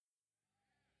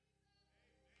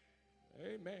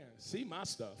Amen. See my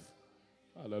stuff.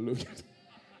 Hallelujah.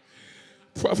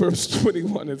 Proverbs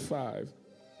 21:5.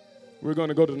 We're going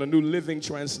to go to the New Living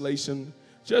Translation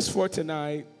just for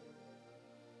tonight.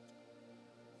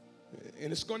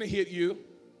 And it's going to hit you,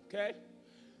 okay?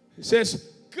 It says,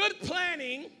 good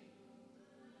planning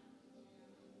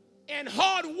and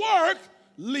hard work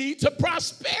lead to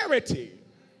prosperity.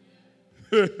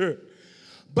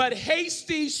 But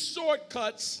hasty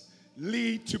shortcuts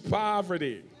lead to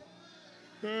poverty.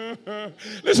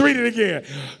 Let's read it again.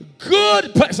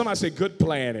 Somebody say good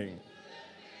planning.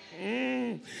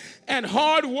 And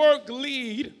hard work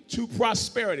lead to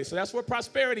prosperity. So that's what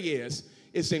prosperity is.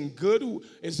 It's in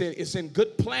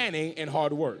good planning and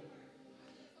hard work.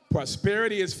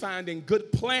 Prosperity is finding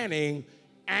good planning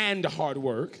and hard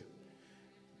work.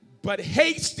 But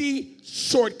hasty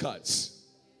shortcuts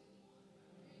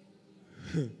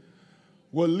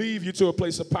will leave you to a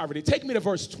place of poverty. Take me to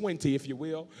verse 20, if you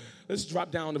will. Let's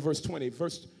drop down to verse 20.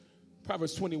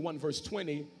 Proverbs 21, verse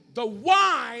 20. The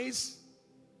wise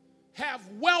have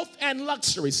wealth and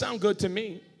luxury. Sound good to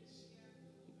me.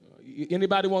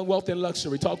 Anybody want wealth and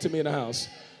luxury? Talk to me in the house.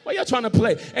 What y'all trying to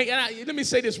play? Hey, let me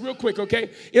say this real quick,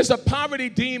 okay? It's a poverty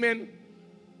demon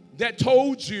that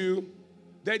told you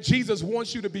that Jesus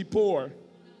wants you to be poor.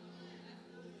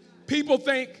 People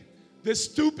think this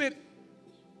stupid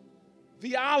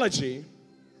theology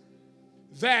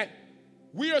that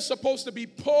we are supposed to be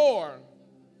poor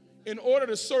in order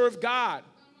to serve God.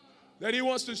 That he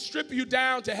wants to strip you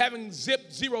down to having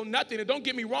zero, nothing. And don't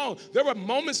get me wrong, there are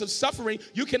moments of suffering.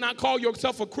 You cannot call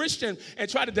yourself a Christian and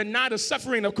try to deny the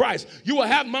suffering of Christ. You will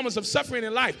have moments of suffering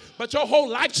in life, but your whole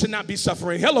life should not be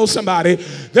suffering. Hello, somebody.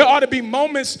 There ought to be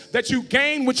moments that you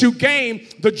gain what you gain,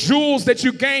 the jewels that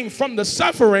you gain from the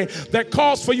suffering that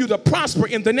calls for you to prosper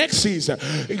in the next season.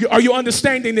 Are you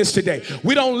understanding this today?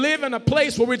 We don't live in a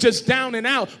place where we're just down and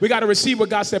out. We got to receive what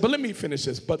God said. But let me finish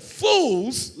this. But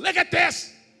fools, look at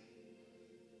this.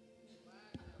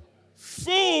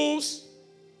 Fools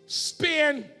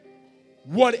spend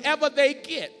whatever they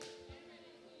get.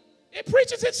 It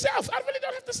preaches itself. I really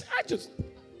don't have to say.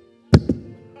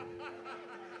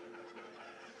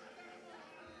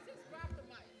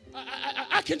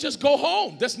 I can just go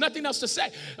home. There's nothing else to say.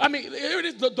 I mean, here it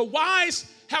is. The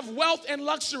wise have wealth and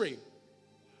luxury,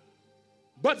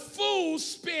 but fools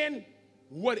spend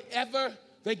whatever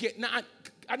they get. Now,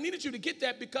 I needed you to get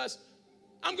that because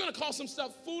I'm going to call some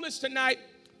stuff foolish tonight.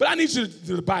 But I need you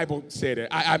to, the Bible said it.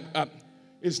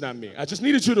 It's not me. I just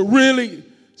needed you to really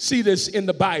see this in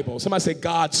the Bible. Somebody say,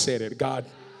 God said it. God.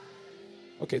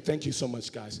 Okay, thank you so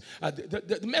much, guys.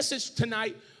 The message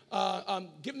tonight,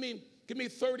 give me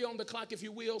 30 on the clock, if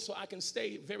you will, so I can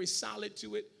stay very solid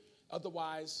to it.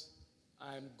 Otherwise,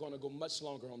 I'm going to go much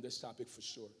longer on this topic for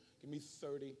sure. Give me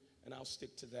 30, and I'll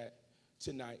stick to that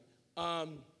tonight.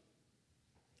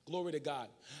 Glory to God.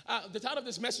 The title of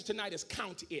this message tonight is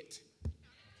Count It.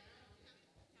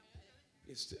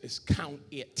 It's count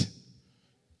it.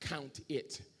 Count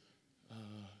it.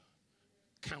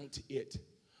 Count it.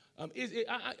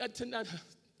 Tonight,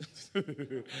 I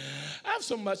have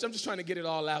so much. I'm just trying to get it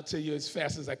all out to you as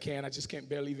fast as I can. I just can't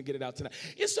barely even get it out tonight.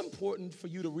 It's important for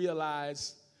you to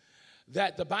realize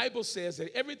that the Bible says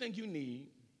that everything you need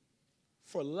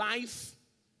for life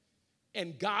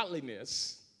and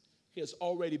godliness has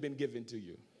already been given to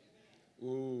you.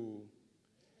 Ooh.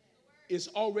 It's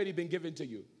already been given to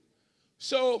you.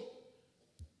 So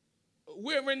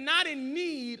we're not in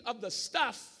need of the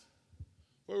stuff.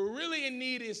 What we're really in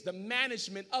need is the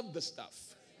management of the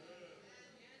stuff.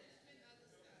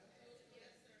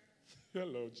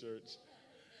 Hello, church.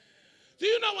 Do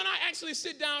you know when I actually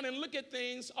sit down and look at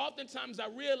things, oftentimes I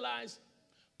realize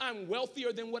I'm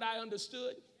wealthier than what I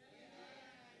understood.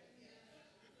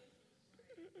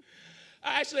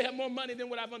 I actually have more money than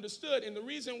what I've understood. And the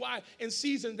reason why in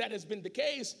season that has been the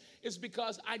case is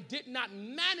because I did not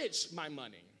manage my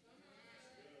money.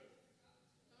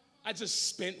 I just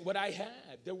spent what I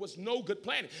had. There was no good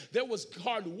planning. There was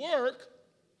hard work,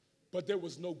 but there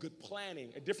was no good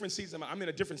planning. A different season. I'm in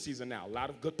a different season now. A lot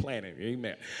of good planning.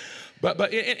 Amen.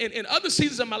 But in other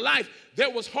seasons of my life, there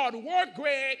was hard work,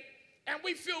 Greg, and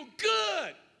we feel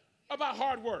good about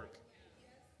hard work.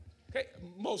 Okay?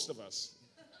 Most of us.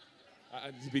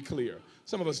 To be clear,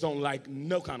 some of us don't like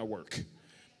no kind of work.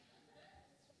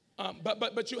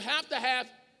 But you have to have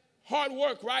hard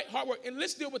work, right? Hard work. And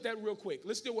let's deal with that real quick.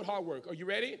 Let's deal with hard work. Are you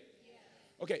ready?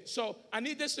 Yeah. Okay, so I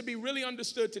need this to be really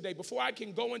understood today. Before I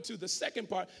can go into the second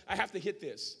part, I have to hit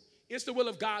this. It's the will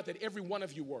of God that every one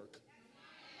of you work.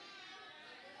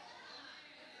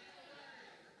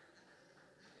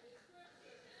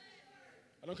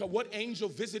 I don't care what angel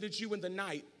visited you in the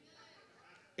night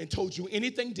and told you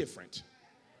anything different,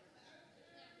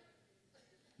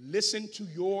 listen to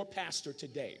your pastor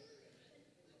today.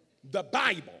 The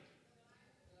Bible,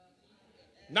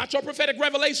 not your prophetic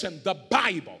revelation, the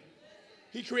Bible.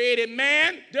 He created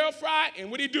man, Daryl Fry,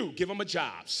 and what did he do? Give him a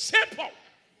job. Simple.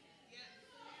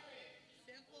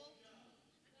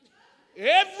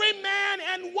 Every man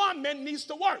and woman needs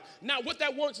to work. Now, what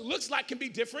that work looks like can be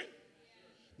different.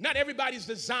 Not everybody's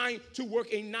designed to work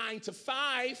a 9 to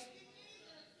 5,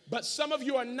 but some of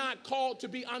you are not called to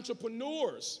be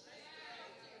entrepreneurs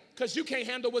because you can't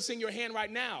handle what's in your hand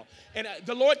right now. And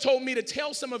the Lord told me to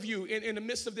tell some of you in the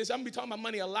midst of this, I'm going to be talking about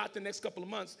money a lot the next couple of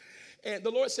months. And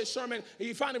the Lord said, Sherman,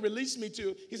 he finally released me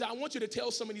to, he said, I want you to tell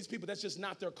some of these people that's just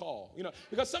not their call. You know,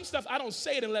 because some stuff I don't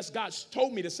say it unless God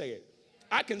told me to say it.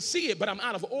 I can see it, but I'm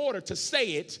out of order to say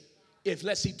it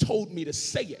unless he told me to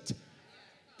say it.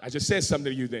 I just said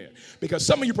something to you there. Because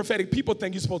some of you prophetic people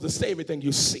think you're supposed to say everything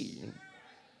you see.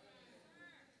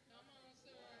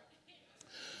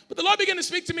 But the Lord began to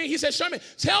speak to me. He said, Sherman,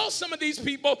 tell some of these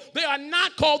people they are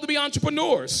not called to be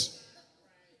entrepreneurs.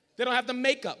 They don't have the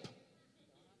makeup.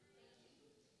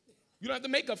 You don't have the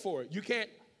makeup for it. You can't.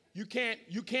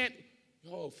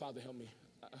 Oh, Father, help me.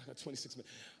 I got 26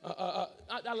 minutes.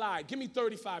 I lied. Give me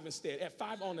 35 instead. Add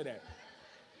 5 onto that.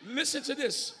 Listen to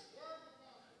this.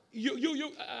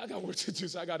 I got work to do,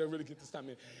 so I got to really get this time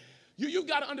in. You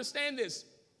got to understand this,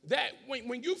 that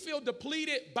when you feel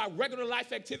depleted by regular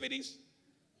life activities,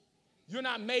 you're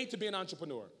not made to be an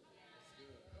entrepreneur.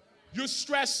 You're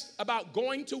stressed about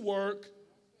going to work,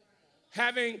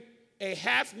 having a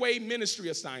halfway ministry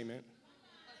assignment,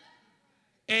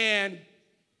 and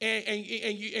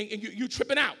you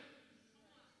tripping out.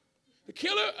 The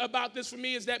killer about this for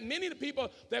me is that many of the people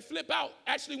that flip out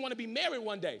actually want to be married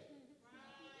one day.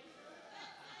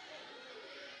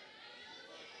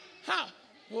 How?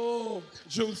 Oh,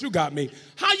 Jules, you got me.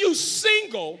 How you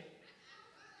single,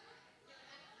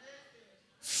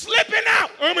 flipping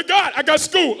out? Oh my God, I got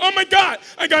school. Oh my God,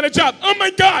 I got a job. Oh my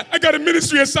God, I got a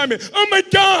ministry assignment. Oh my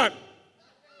God.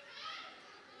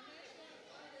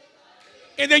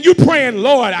 And then you praying,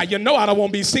 Lord, you know I don't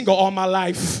want to be single all my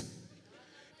life.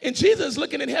 And Jesus is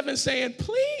looking in heaven saying,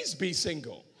 please be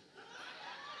single.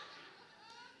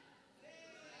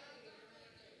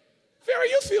 Very,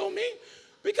 you feel me?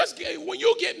 Because when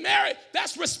you get married,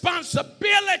 that's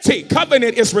responsibility.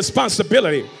 Covenant is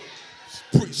responsibility.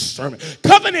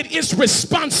 Covenant is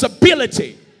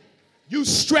responsibility. You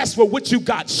stress for what you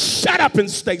got. Shut up and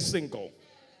stay single.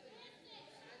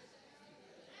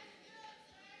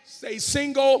 Stay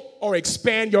single or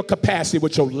expand your capacity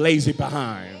with your lazy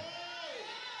behind.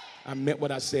 I meant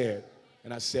what I said,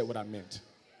 and I said what I meant.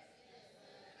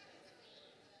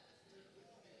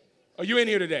 Are you in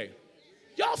here today?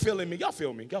 Y'all feeling me? Y'all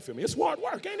feel me? Y'all feel me? It's hard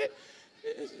work, ain't it?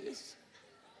 It's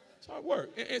hard work.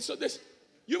 And so this,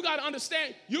 you got to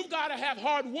understand, you've got to have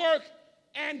hard work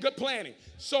and good planning.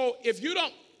 So if you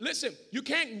don't, listen, you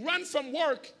can't run from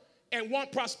work and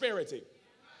want prosperity.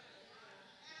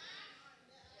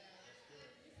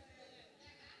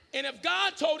 And if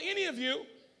God told any of you,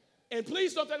 and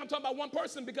please don't think I'm talking about one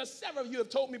person because several of you have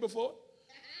told me before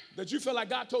that you feel like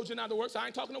God told you not to work. So I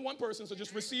ain't talking to one person, so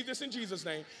just receive this in Jesus'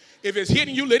 name. If it's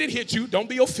hitting you, let it hit you. Don't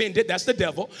be offended. That's the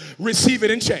devil. Receive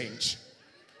it and change.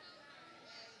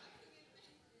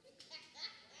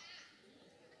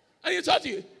 I need to talk to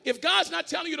you. If God's not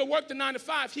telling you to work the 9 to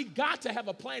 5, he got to have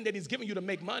a plan that he's giving you to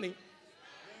make money.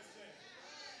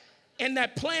 And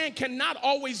that plan cannot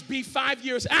always be 5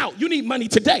 years out. You need money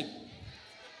today.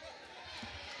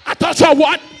 I thought y'all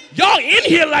what? Y'all in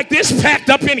here like this, packed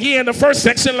up in here in the first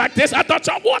section like this. I thought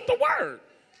y'all want the word.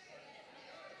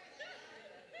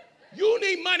 You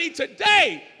need money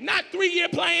today, not 3-year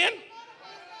plan.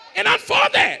 And I'm for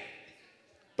that.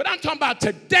 But I'm talking about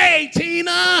today,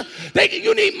 Tina.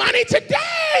 You need money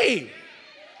today.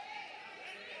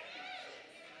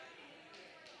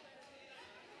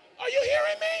 Are you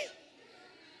hearing me?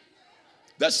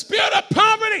 The spirit of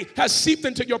poverty has seeped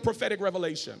into your prophetic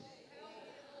revelation.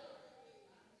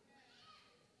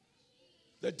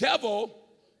 The devil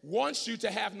wants you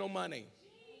to have no money.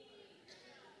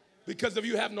 Because if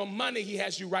you have no money, he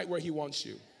has you right where he wants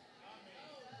you.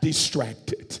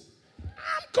 Distracted.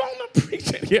 I'm going to preach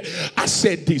it here. I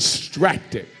said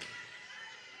distracted.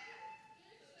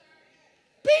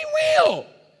 Be real.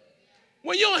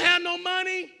 When you don't have no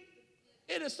money,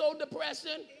 it is so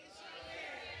depressing.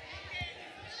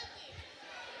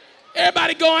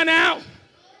 Everybody going out?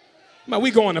 Man, we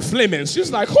going to Fleming's.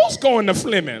 She's like, who's going to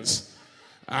Fleming's?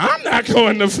 I'm not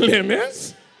going to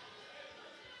Fleming's.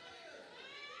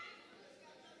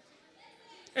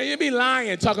 And you be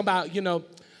lying, talking about,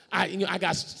 I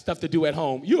got stuff to do at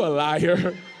home. You a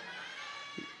liar.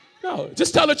 No,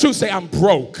 just tell the truth. Say, I'm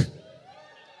broke.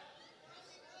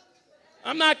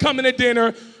 I'm not coming to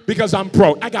dinner because I'm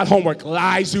broke. I got homework.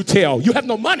 Lies you tell. You have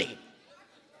no money.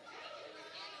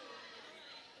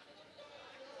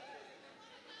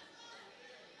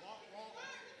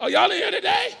 Are y'all in here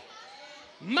today?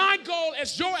 My goal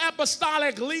as your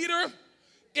apostolic leader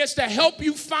is to help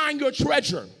you find your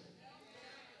treasure.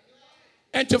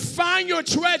 And to find your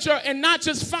treasure and not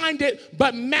just find it,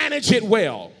 but manage it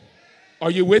well. Are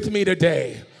you with me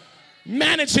today?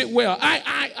 Manage it well.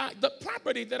 The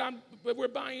property that we're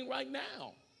buying right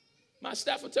now, my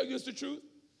staff will tell you it's the truth.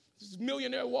 This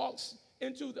millionaire walks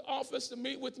into the office to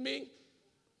meet with me.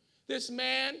 This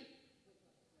man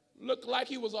looked like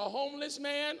he was a homeless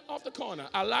man off the corner.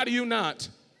 I lie to you not.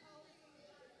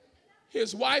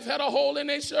 His wife had a hole in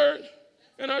his shirt,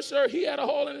 in her shirt. He had a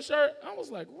hole in his shirt. I was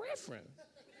like, Reverend.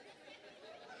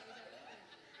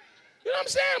 You know what I'm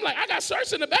saying? I'm like, I got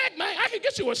shirts in the back, man. I can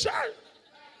get you a shirt.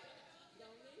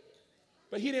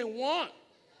 But he didn't want.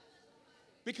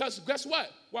 Because guess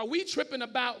what? While we tripping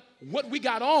about what we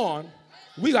got on,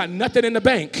 we got nothing in the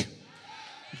bank.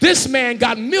 This man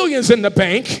got millions in the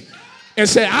bank and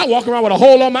said, I walk around with a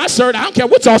hole on my shirt. I don't care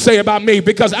what y'all say about me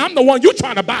because I'm the one you're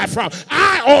trying to buy from.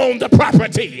 I own the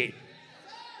property.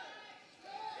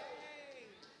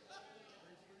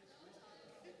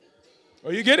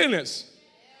 Are you getting this?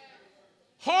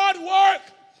 Hard work.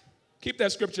 Keep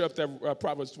that scripture up there,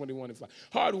 Proverbs 21:5.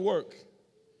 Hard work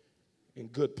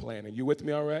and good planning. You with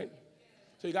me all right?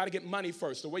 So you got to get money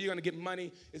first. The way you're going to get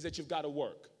money is that you've got to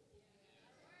work.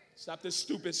 Stop this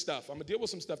stupid stuff. I'm going to deal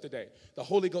with some stuff today. The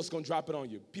Holy Ghost is going to drop it on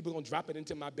you. People are going to drop it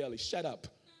into my belly. Shut up.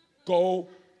 Go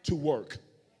to work.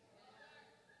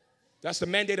 That's the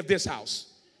mandate of this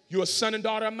house. You're a son and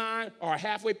daughter of mine or a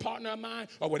halfway partner of mine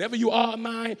or whatever you are of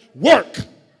mine. Work.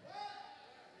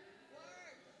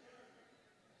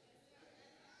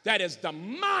 That is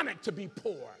demonic to be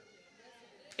poor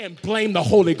and blame the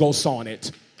Holy Ghost on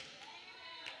it.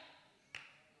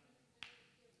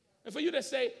 And for you to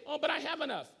say, oh, but I have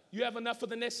enough. You have enough for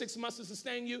the next 6 months to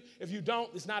sustain you. If you don't,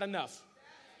 it's not enough.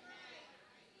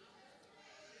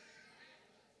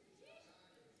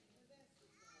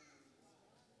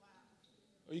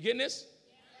 Are you getting this?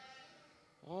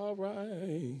 All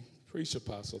right. Preach,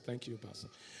 Apostle. Thank you, Apostle.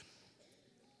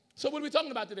 So what are we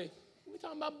talking about today? We're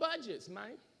talking about budgets,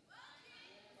 man.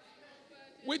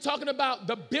 We're talking about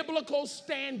the biblical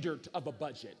standard of a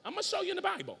budget. I'm going to show you in the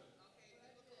Bible.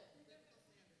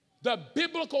 The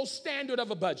biblical standard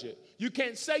of a budget. You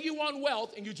can't say you want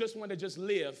wealth and you just want to just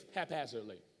live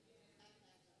haphazardly.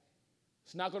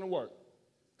 It's not going to work,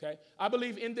 okay? I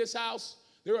believe in this house,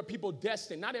 there are people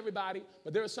destined, not everybody,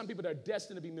 but there are some people that are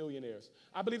destined to be millionaires.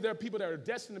 I believe there are people that are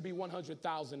destined to be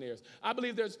 100,000aires. I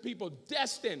believe there's people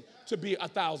destined to be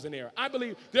 1,000aire. I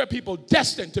believe there are people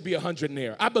destined to be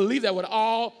 100aire. I believe that with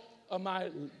all of my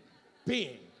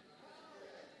being.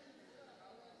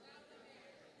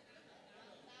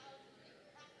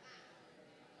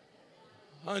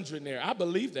 Hundredaire. I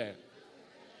believe that.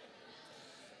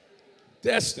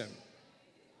 Destined.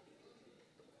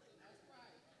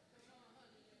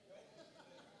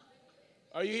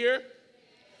 Are you here?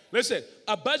 Listen,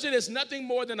 a budget is nothing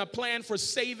more than a plan for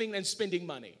saving and spending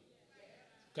money.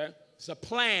 Okay? It's a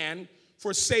plan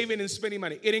for saving and spending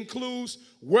money. It includes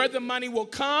where the money will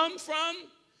come from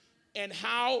and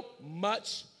how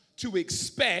much to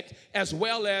expect, as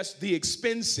well as the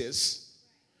expenses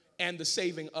and the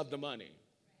saving of the money.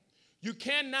 You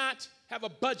cannot have a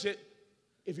budget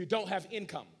if you don't have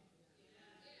income.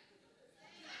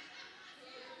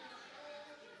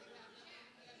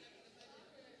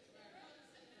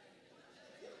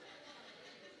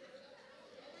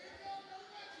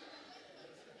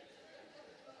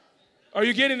 Are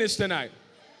you getting this tonight?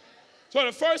 So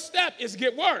the first step is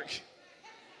get work.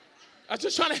 I'm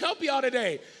just trying to help y'all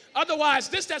today. Otherwise,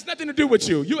 this has nothing to do with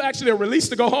you. You actually are released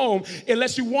to go home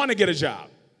unless you want to get a job.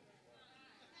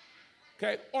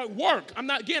 Okay? Or work. I'm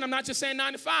not just saying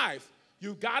 9 to 5.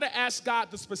 You got to ask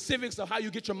God the specifics of how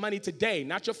you get your money today,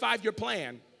 not your 5-year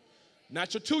plan,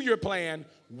 not your 2-year plan.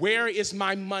 Where is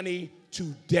my money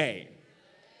today?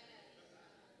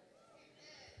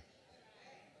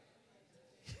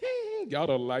 Y'all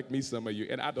don't like me, some of you,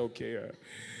 and I don't care.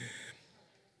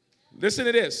 Listen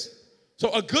to this.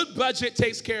 So a good budget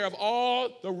takes care of all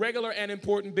the regular and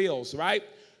important bills, right?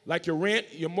 Like your rent,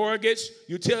 your mortgage,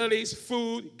 utilities,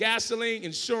 food, gasoline,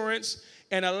 insurance,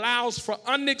 and allows for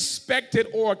unexpected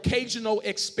or occasional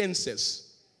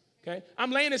expenses. Okay?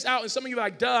 I'm laying this out, and some of you are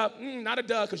like, duh, not a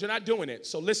duh, because you're not doing it.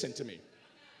 So listen to me.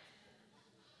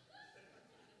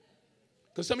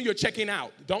 Because some of you are checking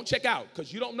out. Don't check out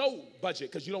because you don't know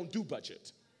budget because you don't do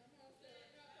budget.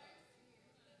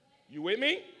 You with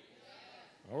me?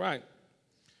 All right.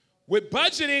 With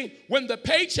budgeting, when the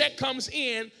paycheck comes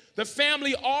in, the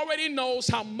family already knows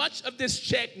how much of this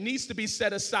check needs to be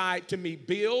set aside to meet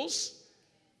bills.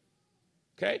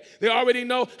 Okay? They already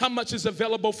know how much is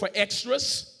available for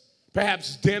extras,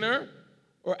 perhaps dinner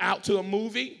or out to a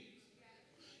movie.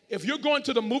 If you're going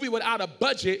to the movie without a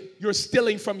budget, you're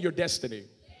stealing from your destiny.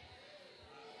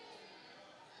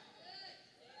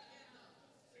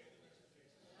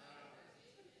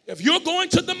 If you're going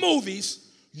to the movies,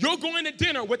 you're going to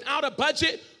dinner without a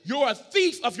budget, you're a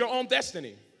thief of your own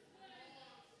destiny.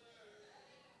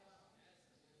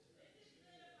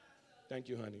 Thank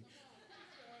you, honey.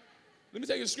 Let me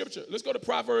tell you the scripture. Let's go to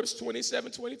Proverbs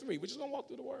 27:23. We're just going to walk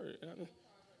through the word.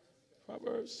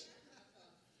 Proverbs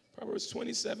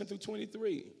 27 through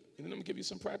 23. And then I'm going to give you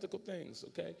some practical things,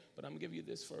 okay? But I'm going to give you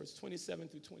this first. 27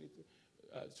 through 23.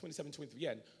 27, 23.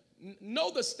 Yeah.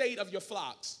 Know the state of your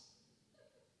flocks.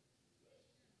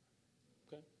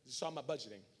 Okay? Just talking about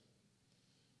budgeting.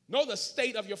 Know the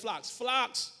state of your flocks.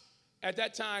 Flocks at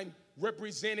that time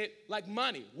represented like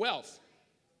money, wealth.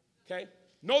 Okay?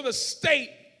 Know the state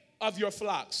of your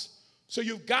flocks. So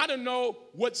you've got to know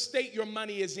what state your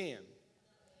money is in.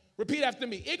 Repeat after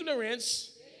me.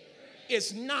 Ignorance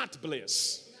is not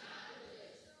bliss.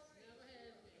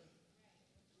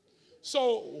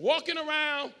 So walking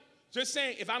around just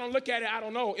saying, if I don't look at it, I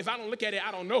don't know. If I don't look at it,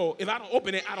 I don't know. If I don't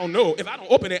open it, I don't know. If I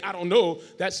don't open it, I don't know.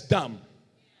 That's dumb.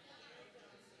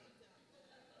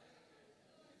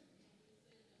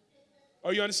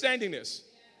 Are you understanding this?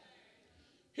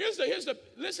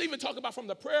 Let's even talk about from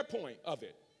the prayer point of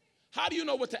it. How do you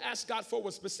know what to ask God for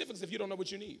with specifics if you don't know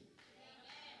what you need?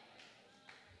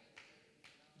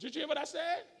 Did you hear what I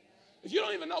said? If you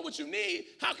don't even know what you need,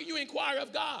 how can you inquire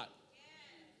of God?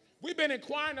 We've been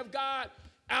inquiring of God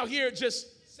out here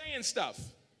just saying stuff.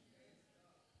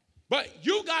 But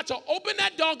you got to open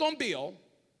that doggone bill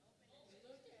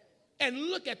and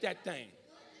look at that thing.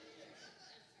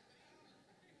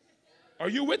 Are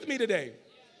you with me today?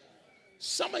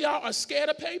 Some of y'all are scared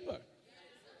of paper.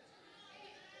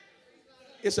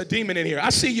 It's a demon in here. I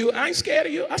see you. I ain't scared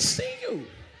of you. I see you.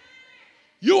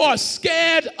 You are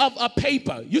scared of a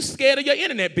paper. You scared of your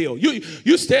internet bill.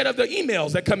 You scared of the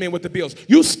emails that come in with the bills.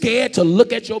 You scared to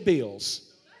look at your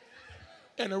bills.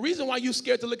 And the reason why you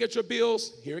scared to look at your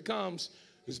bills, here it comes,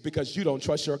 is because you don't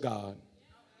trust your God.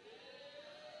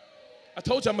 I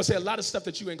told you I'm going to say a lot of stuff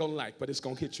that you ain't going to like, but it's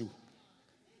going to hit you.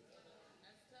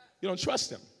 You don't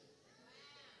trust him.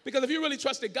 Because if you really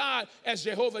trusted God as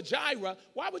Jehovah Jireh,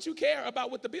 why would you care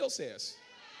about what the bill says?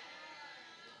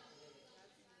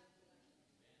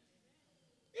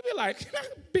 You'd be like,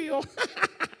 Bill,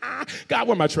 God,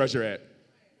 where my treasure at?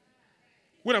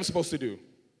 What I'm supposed to do?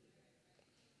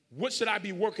 What should I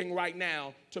be working right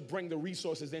now to bring the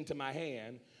resources into my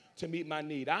hand to meet my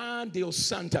need? Dios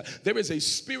Santa. There is a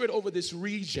spirit over this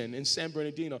region in San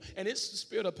Bernardino, and it's the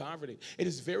spirit of poverty. It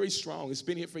is very strong. It's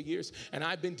been here for years, and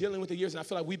I've been dealing with it years, and I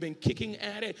feel like we've been kicking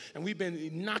at it, and we've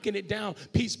been knocking it down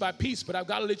piece by piece, but I've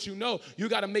got to let you know, you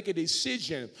got to make a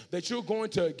decision that you're going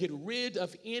to get rid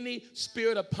of any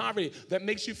spirit of poverty that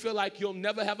makes you feel like you'll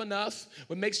never have enough,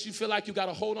 what makes you feel like you got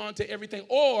to hold on to everything,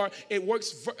 or it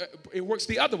works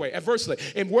the other way, adversely.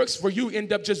 It works for you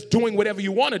end up just doing whatever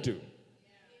you want to do.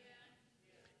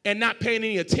 And not paying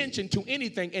any attention to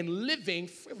anything and living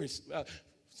frivolously.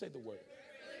 Say the word.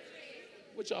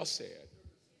 What y'all said.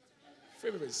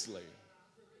 Frivolously.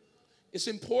 It's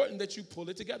important that you pull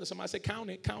it together. Somebody say, count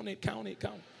it, count it, count it,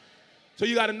 count it. So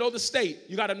you got to know the state.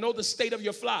 You got to know the state of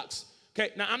your flocks.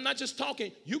 Okay, now I'm not just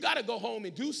talking. You got to go home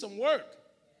and do some work.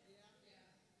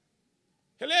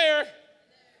 Hello.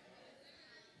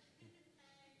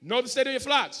 Know the state of your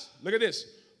flocks. Look at this.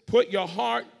 Put your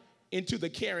heart into the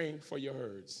caring for your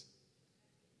herds.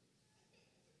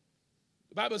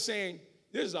 The Bible is saying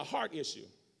this is a heart issue.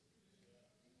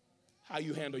 How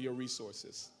you handle your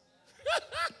resources.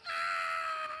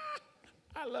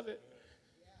 I love it.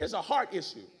 It's a heart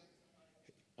issue.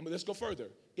 Let's go further.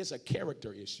 It's a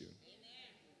character issue.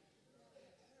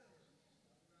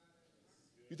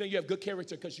 You think you have good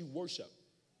character because you worship.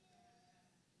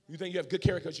 You think you have good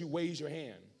character because you wave your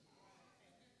hand.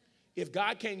 If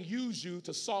God can't use you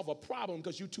to solve a problem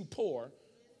because you're too poor,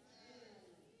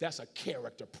 that's a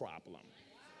character problem.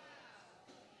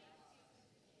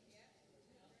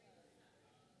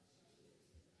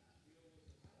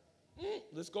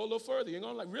 Let's go a little further. You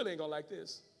really ain't gonna like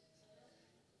this.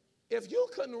 If you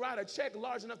couldn't write a check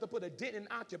large enough to put a dent in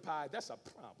Occupy, that's a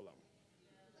problem.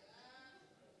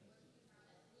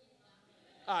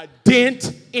 a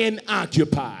dent in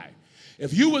Occupy.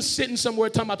 If you were sitting somewhere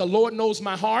talking about the Lord knows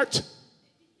my heart,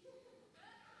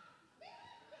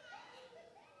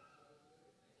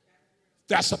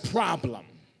 that's a problem.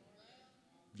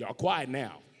 Y'all quiet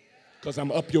now, because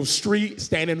I'm up your street,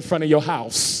 standing in front of your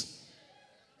house.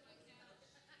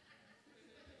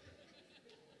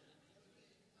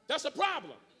 That's a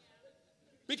problem.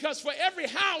 Because for every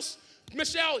house,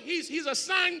 Michelle, he's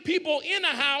assigned people in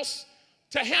a house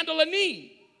to handle a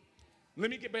need. Let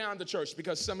me get beyond the church,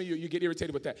 because some of you get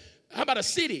irritated with that. How about a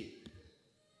city?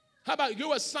 How about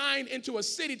you're assigned into a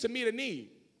city to meet a need?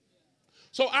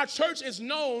 So our church is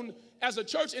known as a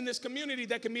church in this community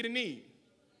that can meet a need.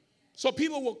 So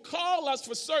people will call us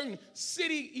for certain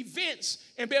city events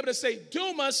and be able to say,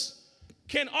 Dumas,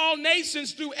 can all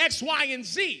nations do X, Y, and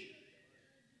Z?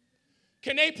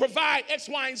 Can they provide X,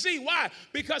 Y, and Z? Why?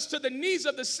 Because to the needs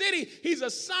of the city, he's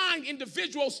assigned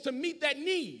individuals to meet that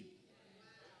need.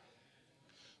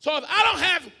 So if I don't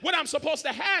have what I'm supposed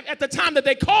to have at the time that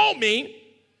they call me,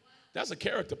 that's a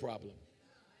character problem.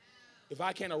 If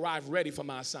I can't arrive ready for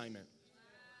my assignment.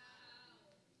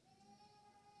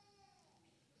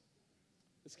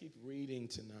 Let's keep reading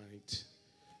tonight.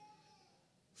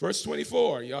 Verse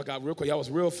 24. Y'all got real quiet. Y'all was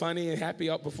real funny and happy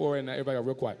up before, and everybody got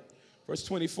real quiet. Verse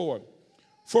 24.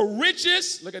 For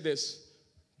riches, look at this,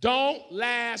 don't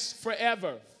last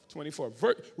forever. 24.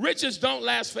 Riches don't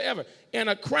last forever. And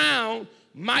a crown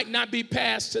might not be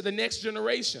passed to the next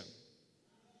generation.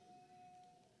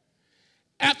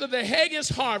 After the Haggis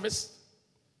harvest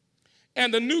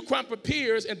and the new crop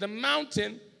appears and the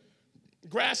mountain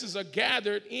grasses are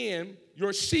gathered in,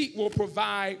 your sheep will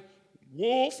provide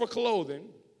wool for clothing.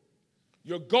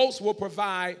 Your goats will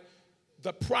provide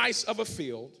the price of a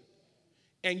field.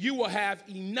 And you will have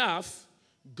enough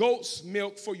goat's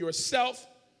milk for yourself,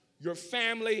 your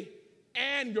family,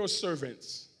 and your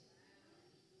servants.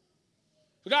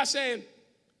 So God's saying,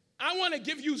 I want to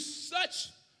give you such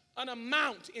an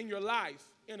amount in your life,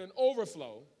 in an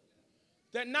overflow,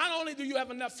 that not only do you have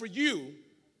enough for you,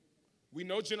 we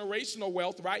know generational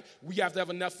wealth, right? We have to have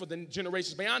enough for the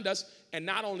generations beyond us. And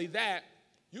not only that,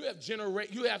 you have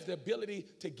the ability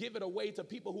to give it away to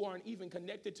people who aren't even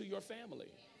connected to your family.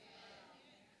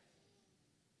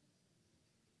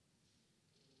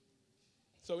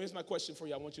 So here's my question for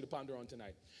you. I want you to ponder on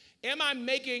tonight. Am I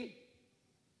making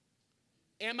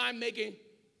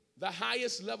the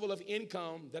highest level of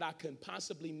income that I can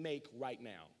possibly make right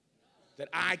now? That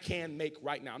I can make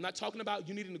right now. I'm not talking about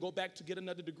you needing to go back to get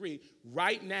another degree.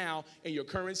 Right now, in your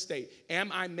current state,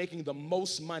 am I making the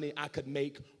most money I could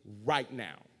make right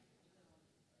now?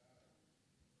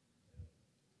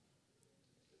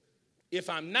 If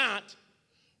I'm not,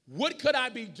 what could I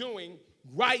be doing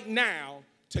right now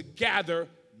to gather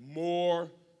more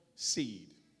seed?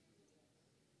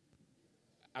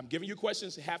 I'm giving you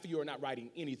questions. Half of you are not writing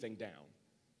anything down.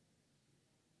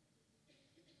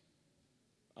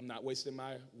 I'm not wasting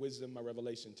my wisdom, my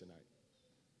revelation tonight.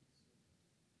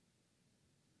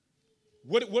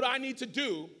 What do I need to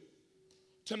do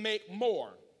to make more?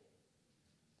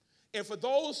 And for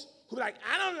those who are like,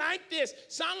 I don't like this,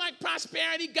 sound like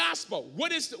prosperity gospel.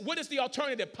 What is the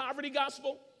alternative? Poverty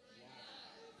gospel?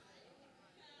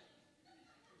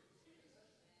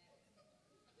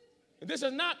 And this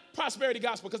is not prosperity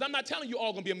gospel, because I'm not telling you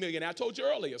all going to be a millionaire. I told you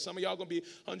earlier, some of y'all going to be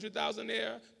 100,000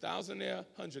 there, 1,000 there,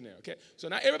 100 there, okay? So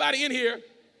not everybody in here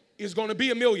is going to be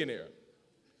a millionaire.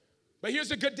 But here's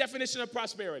a good definition of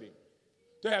prosperity.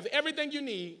 To have everything you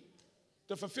need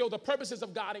to fulfill the purposes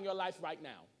of God in your life right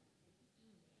now.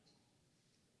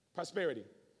 Prosperity.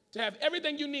 To have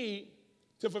everything you need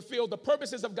to fulfill the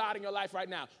purposes of God in your life right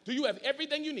now. Do you have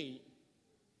everything you need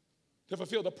to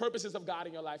fulfill the purposes of God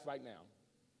in your life right now?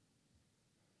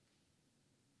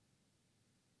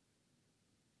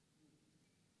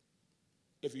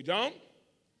 If you don't,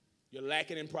 you're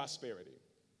lacking in prosperity.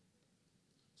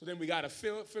 So then we got to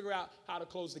figure out how to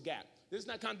close the gap. This is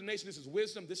not condemnation. This is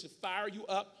wisdom. This should fire you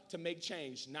up to make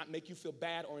change, not make you feel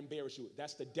bad or embarrass you.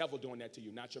 That's the devil doing that to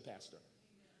you, not your pastor.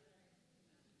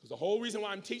 Because the whole reason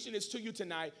why I'm teaching this to you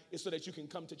tonight is so that you can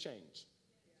come to change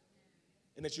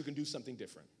and that you can do something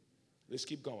different. Let's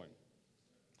keep going.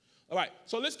 All right,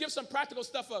 so let's give some practical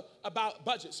stuff about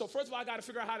budget. So first of all, I got to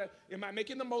figure out am I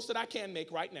making the most that I can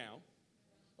make right now?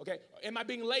 Okay, am I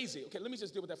being lazy? Okay, let me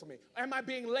just deal with that for me. Am I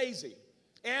being lazy?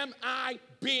 Am I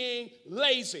being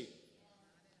lazy?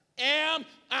 Am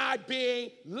I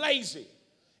being lazy?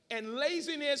 And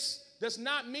laziness does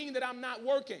not mean that I'm not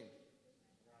working.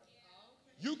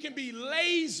 You can be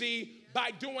lazy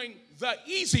by doing the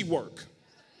easy work.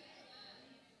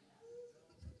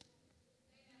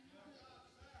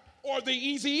 Or the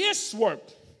easiest work.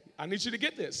 I need you to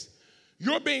get this.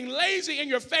 You're being lazy in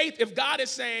your faith if God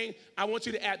is saying, I want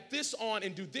you to add this on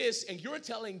and do this, and you're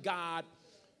telling God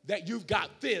that you've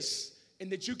got this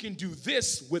and that you can do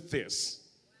this with this.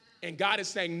 And God is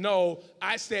saying, no,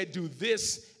 I said do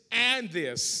this and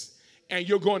this, and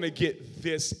you're going to get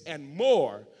this and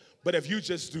more. But if you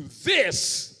just do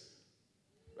this,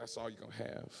 that's all you're going to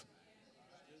have.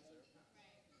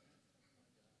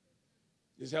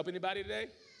 Does it help anybody today?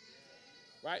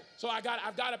 Right? So I've got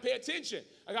to pay attention.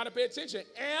 I got to pay attention.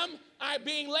 Am I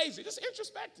being lazy? Just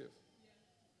introspective.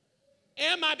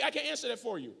 I can't answer that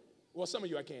for you. Well, some of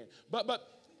you I can. But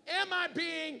am I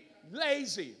being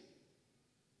lazy?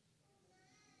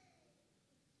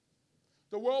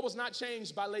 The world was not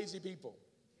changed by lazy people.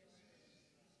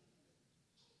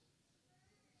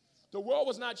 The world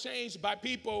was not changed by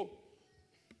people.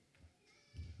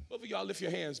 Both of y'all lift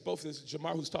your hands. Both is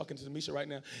Jamar, who's talking to Misha right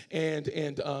now, and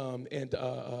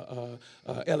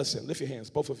Ellison. Lift your hands,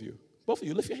 both of you. Both of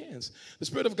you, lift your hands. The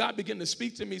Spirit of God began to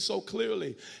speak to me so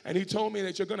clearly, and he told me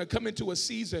that you're going to come into a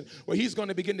season where he's going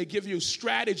to begin to give you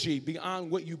strategy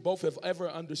beyond what you both have ever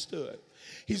understood.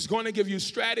 He's going to give you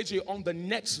strategy on the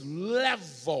next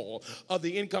level of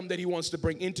the income that he wants to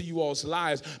bring into you all's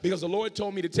lives, because the Lord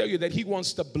told me to tell you that he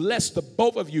wants to bless the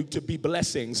both of you to be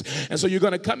blessings. And so you're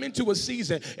going to come into a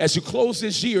season as you close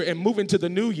this year and move into the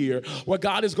new year where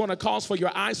God is going to cause for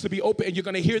your eyes to be open, and you're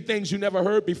going to hear things you never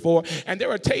heard before. And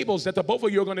there are tables that the both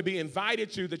of you are going to be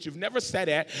invited to that you've never sat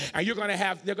at, and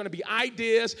they're going to be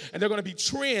ideas and they're going to be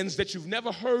trends that you've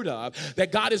never heard of,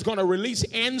 that God is going to release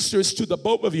answers to the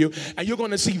both of you, and you're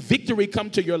going to see victory come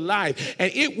to your life.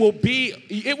 And it will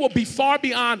be far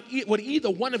beyond what either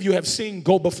one of you have seen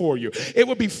go before you. It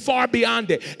will be far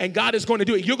beyond it, and God is going to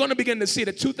do it. You're going to begin to see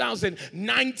that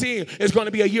 2019 is going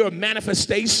to be a year of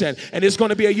manifestation, and it's going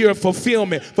to be a year of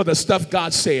fulfillment for the stuff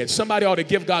God said. Somebody ought to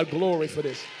give God glory for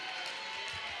this.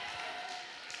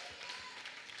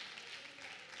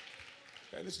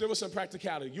 Okay, let's deal with some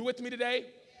practicality. You with me today?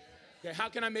 Okay, how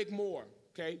can I make more?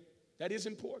 Okay, that is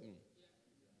important.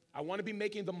 I want to be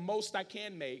making the most I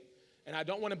can make, and I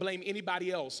don't want to blame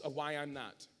anybody else of why I'm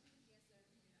not.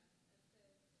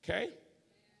 Okay?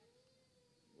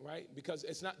 Right? Because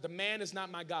the man is not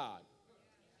my God.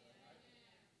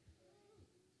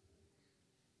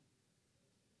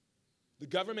 The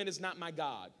government is not my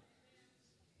God.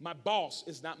 My boss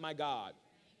is not my God.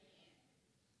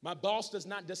 My boss does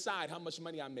not decide how much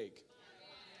money I make.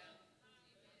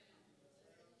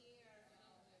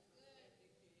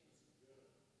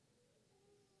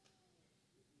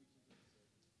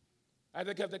 I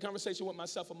had to have that conversation with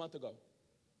myself a month ago.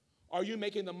 Are you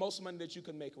making the most money that you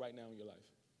can make right now in your life?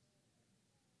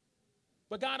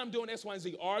 But God, I'm doing X, Y, and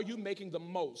Z. Are you making the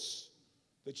most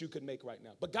that you can make right now?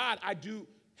 But God, are you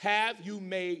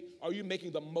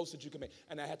making the most that you can make?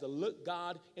 And I had to look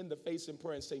God in the face in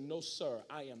prayer and say, no, sir,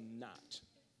 I am not.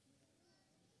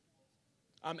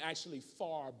 I'm actually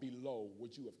far below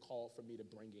what you have called for me to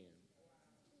bring in.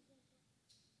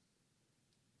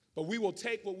 But we will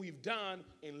take what we've done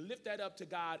and lift that up to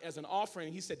God as an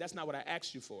offering. He said, that's not what I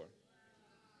asked you for.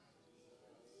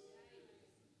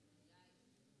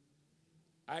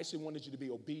 I actually wanted you to be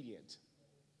obedient.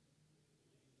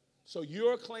 So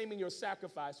you're claiming your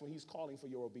sacrifice when he's calling for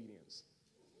your obedience.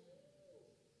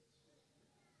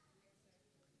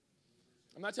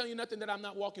 I'm not telling you nothing that I'm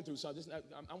not walking through, so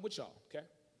I'm with y'all, okay?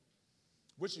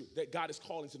 With you, that God is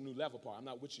calling to the new level part. I'm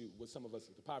not with you with some of us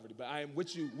with the poverty, but I am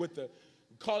with you with the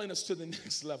calling us to the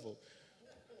next level.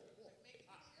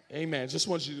 Amen. Just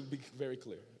want you to be very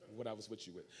clear what I was with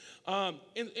you with.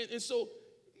 And so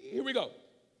here we go.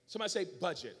 Somebody say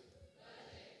budget.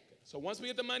 Okay. So once we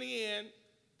get the money in,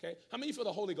 okay, how many feel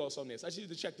the Holy Ghost on this? I just need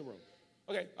you to check the room.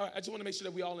 Okay, all right, I just want to make sure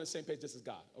that we all on the same page. This is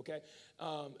God, okay?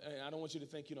 And I don't want you to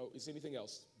think, it's anything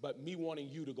else, but me wanting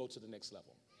you to go to the next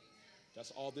level.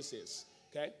 That's all this is,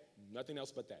 okay? Nothing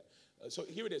else but that. So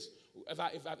here it is. If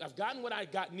I've gotten what I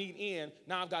need in,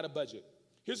 now I've got a budget.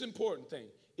 Here's the important thing.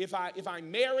 If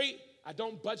I'm married, I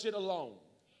don't budget alone.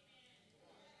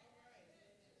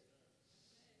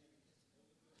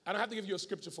 I don't have to give you a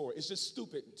scripture for it. It's just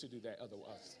stupid to do that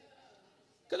otherwise.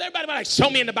 Because everybody be like, show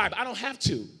me in the Bible. I don't have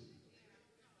to.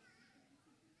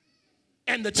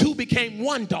 And the two became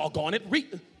one, doggone it.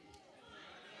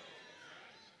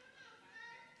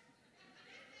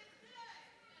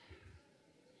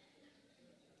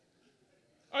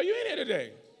 Are you in here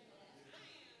today?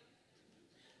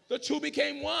 The two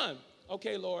became one.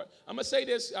 Okay, Lord. I'm going to say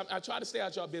this. I try to stay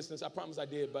out your business. I promise I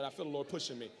did, but I feel the Lord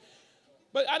pushing me.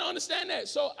 But I don't understand that.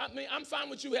 So, I'm fine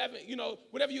with you having,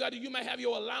 whatever you got to do. You might have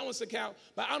your allowance account,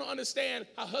 but I don't understand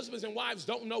how husbands and wives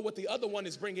don't know what the other one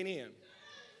is bringing in.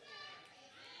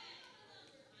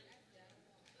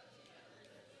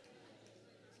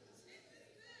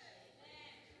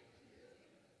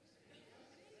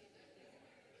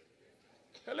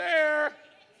 Hello.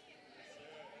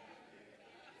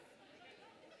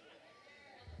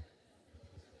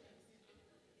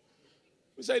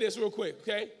 Let me say this real quick,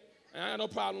 okay? I have no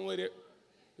problem with it.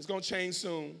 It's going to change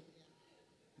soon.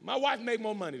 My wife make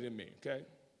more money than me, okay?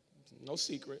 No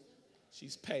secret.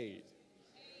 She's paid.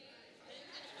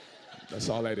 That's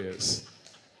all that is.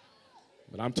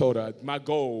 But I'm told her my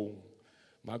goal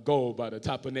by the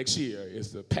top of next year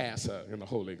is to pass her in the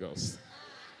Holy Ghost.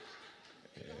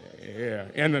 Yeah,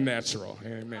 in the natural.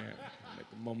 Amen.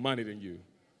 Make more money than you.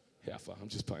 Heifer. I'm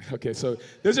just playing. Okay, so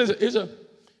this is a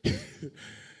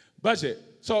budget.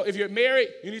 So if you're married,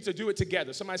 you need to do it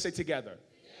together. Somebody say together.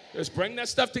 Just bring that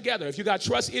stuff together. If you got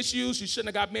trust issues, you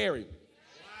shouldn't have got married.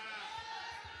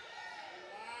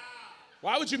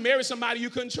 Why would you marry somebody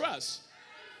you couldn't trust?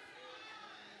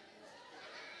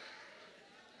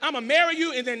 I'm going to marry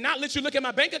you and then not let you look at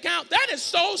my bank account? That is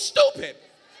so stupid.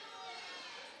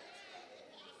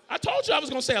 I told you I was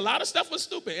going to say a lot of stuff was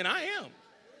stupid, and I am.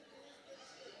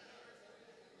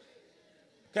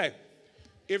 Okay,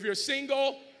 if you're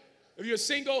single,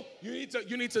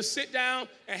 you need to sit down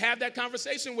and have that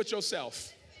conversation with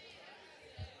yourself.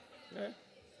 Okay?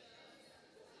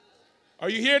 Are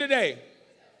you here today?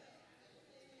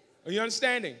 Are you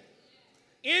understanding?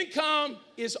 Income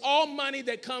is all money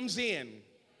that comes in.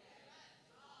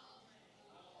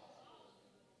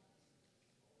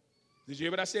 Did you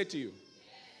hear what I said to you?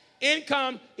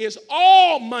 Income is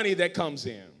all money that comes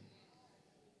in.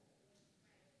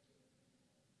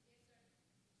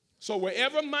 So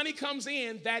wherever money comes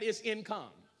in, that is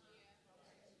income.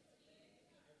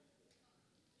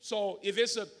 So if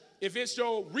it's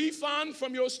your refund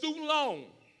from your student loan,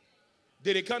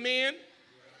 did it come in?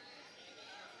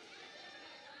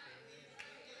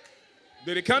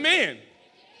 Did it come in?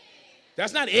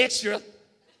 That's not extra.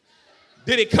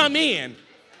 Did it come in?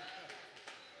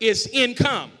 It's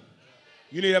income.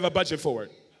 You need to have a budget for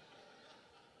it.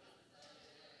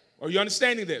 Are you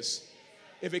understanding this?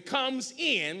 If it comes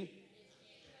in,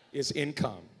 it's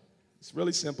income. It's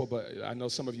really simple, but I know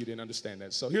some of you didn't understand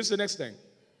that. So here's the next thing.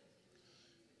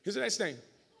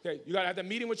 Okay, you got to have the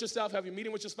meeting with yourself, have your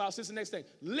meeting with your spouse. Here's the next thing.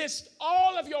 List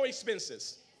all of your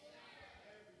expenses.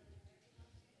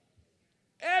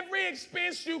 Every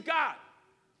expense you got.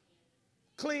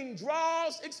 Clean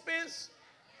drawers expense.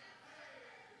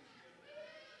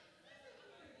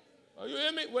 Are you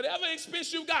hear me? Whatever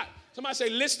expense you got. Somebody say,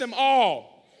 list them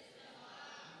all.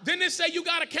 Didn't it say you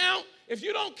got to count? If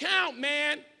you don't count,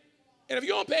 man, and if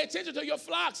you don't pay attention to your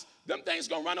flocks, them things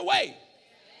going to run away.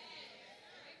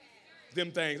 Them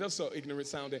things. That's so ignorant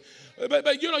sounding.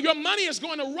 But you know, your money is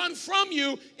going to run from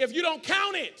you if you don't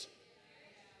count it.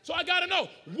 So I got to know,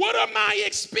 what are my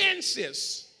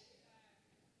expenses?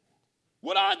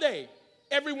 What are they?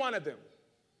 Every one of them.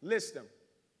 List them.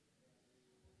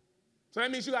 So that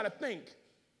means you got to think.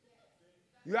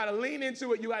 You got to lean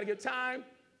into it. You got to get time.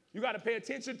 You got to pay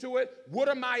attention to it. What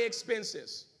are my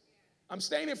expenses? I'm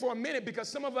staying here for a minute because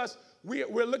some of us, we're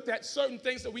looked at certain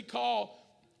things that we call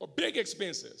big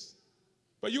expenses.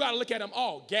 But you got to look at them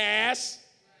all. Gas.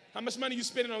 How much money you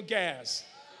spending on gas?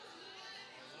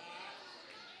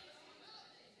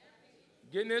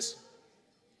 Getting this?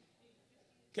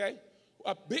 Okay.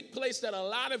 A big place that a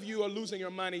lot of you are losing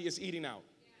your money is eating out.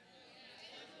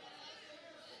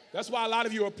 That's why a lot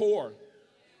of you are poor.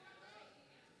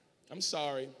 I'm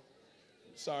sorry.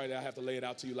 Sorry that I have to lay it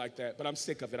out to you like that, but I'm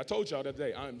sick of it. I told y'all the other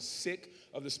day, I'm sick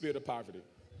of the spirit of poverty.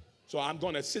 So I'm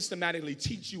going to systematically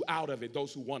teach you out of it,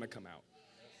 those who want to come out.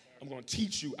 I'm going to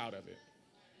teach you out of it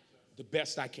the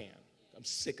best I can. I'm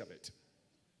sick of it.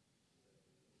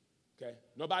 Okay?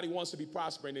 Nobody wants to be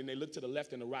prospering, and they look to the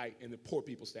left and the right, and the poor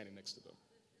people standing next to them.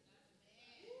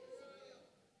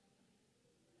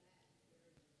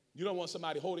 You don't want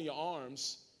somebody holding your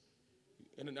arms,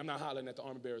 and I'm not hollering at the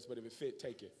armor bearers, but if it fit,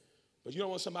 take it. But you don't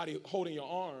want somebody holding your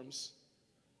arms,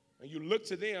 and you look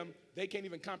to them, they can't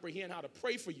even comprehend how to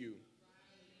pray for you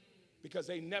because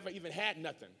they never even had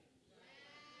nothing.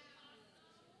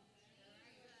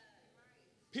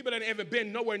 People that have ever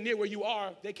been nowhere near where you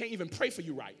are, they can't even pray for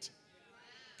you right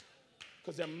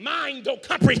because their mind don't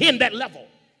comprehend that level.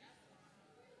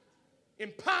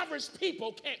 Impoverished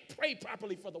people can't pray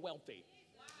properly for the wealthy.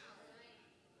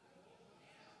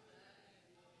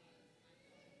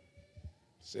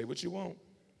 Say what you want.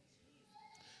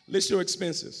 List your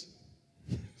expenses.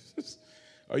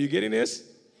 Are you getting this?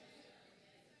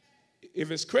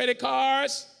 If it's credit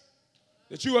cards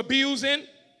that you're abusing,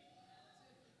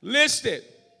 list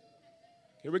it.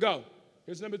 Here we go.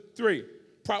 Here's number 3.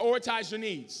 Prioritize your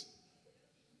needs.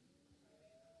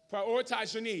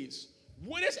 Prioritize your needs.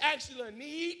 What is actually a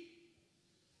need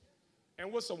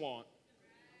and what's a want?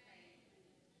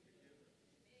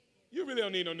 You really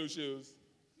don't need no new shoes.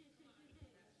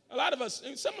 A lot of us,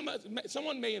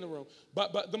 someone may in the room,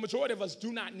 but the majority of us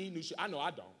do not need new shoes. I know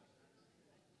I don't.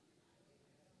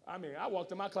 I mean, I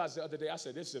walked in my closet the other day. I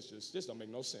said, this don't make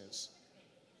no sense.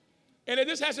 And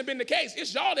this hasn't been the case.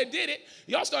 It's y'all that did it.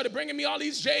 Y'all started bringing me all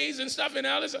these J's and stuff and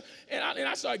all this. And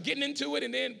I started getting into it.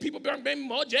 And then people bring me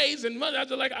more J's and more. I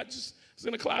was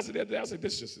in the closet the other day. I was like,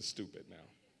 this just is stupid now.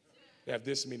 They have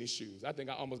this many shoes. I think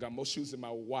I almost got more shoes than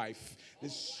my wife.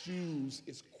 This shoes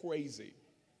is crazy.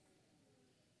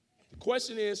 The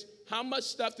question is, how much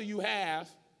stuff do you have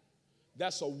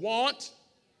that's a want?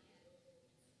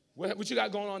 What you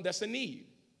got going on that's a need?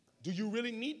 Do you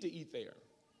really need to eat there?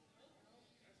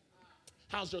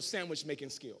 How's your sandwich making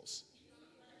skills?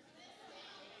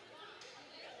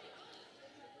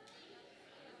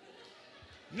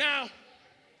 Now,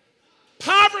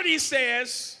 poverty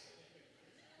says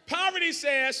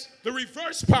the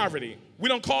reverse poverty. We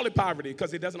don't call it poverty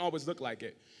because it doesn't always look like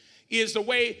it. Is the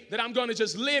way that I'm going to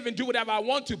just live and do whatever I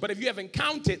want to. But if you haven't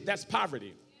counted, that's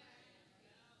poverty.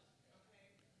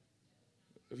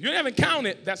 If you haven't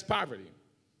counted, that's poverty.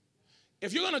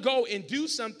 If you're going to go and do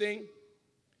something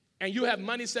and you have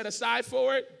money set aside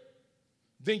for it,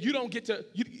 then you don't get to,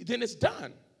 then it's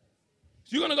done.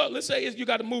 So you're going to go, let's say you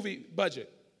got a movie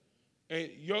budget, and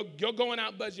your going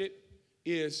out budget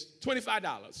is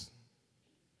 $25,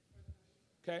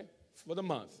 okay, for the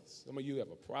month. Some of you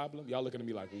have a problem. Y'all looking at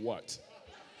me like, what?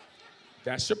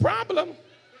 That's your problem.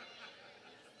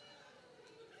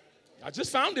 I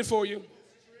just found it for you.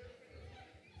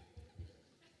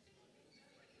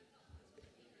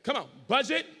 Come on,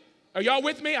 budget. Are y'all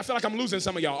with me? I feel like I'm losing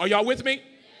some of y'all. Are y'all with me?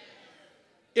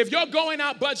 If your going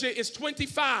out budget is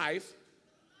 $25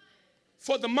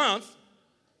 for the month,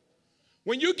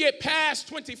 when you get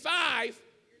past $25,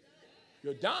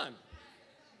 you're done.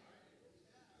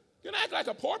 You don't act like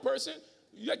a poor person.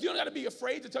 You don't got to be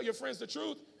afraid to tell your friends the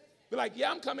truth. Be like,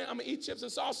 yeah, I'm coming. I'm going to eat chips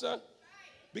and salsa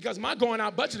because my going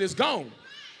out budget is gone.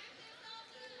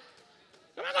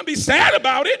 I'm not going to be sad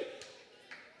about it.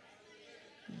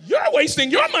 You're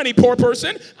wasting your money, poor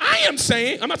person. I am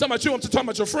saying, I'm not talking about you, I'm talking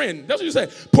about your friend. That's what you say.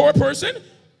 Poor person,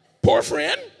 poor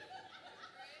friend.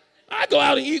 I go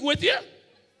out and eat with you.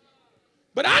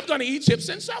 But I'm going to eat chips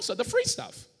and salsa, the free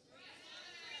stuff.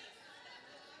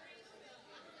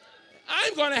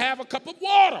 I'm going to have a cup of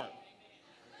water.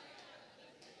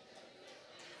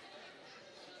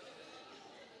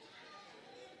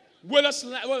 With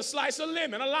a slice of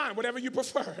lemon, a lime, whatever you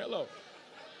prefer. Hello.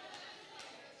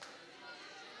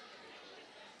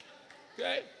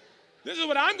 Okay? This is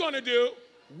what I'm going to do.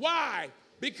 Why?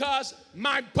 Because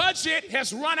my budget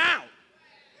has run out.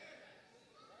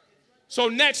 So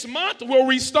next month, we'll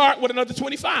restart with another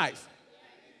 25.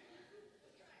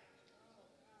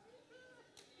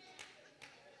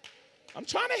 I'm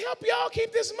trying to help y'all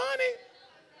keep this money.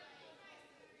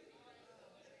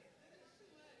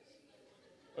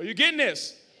 Are you getting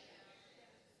this?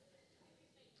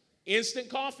 Instant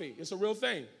coffee. It's a real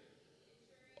thing.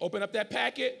 Open up that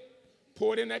packet.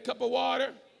 Pour it in that cup of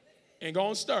water and go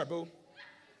and stir, boo.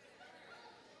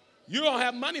 You don't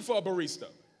have money for a barista.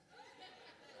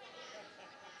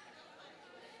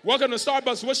 Welcome to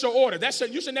Starbucks. What's your order?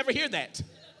 You should never hear that.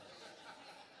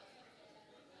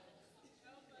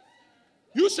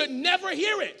 You should never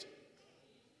hear it.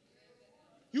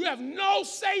 You have no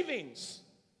savings.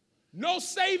 No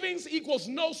savings equals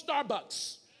no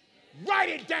Starbucks. Write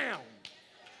it down.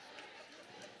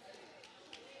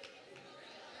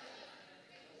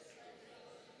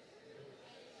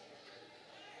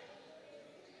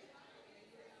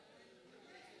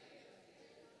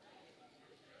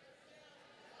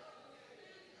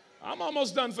 I'm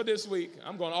almost done for this week.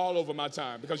 I'm going all over my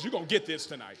time because you're going to get this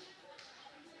tonight.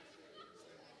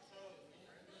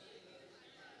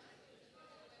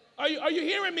 Are you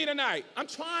hearing me tonight? I'm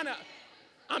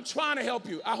trying to help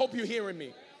you. I hope you're hearing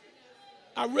me.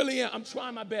 I really am. I'm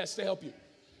trying my best to help you.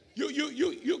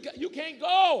 You can't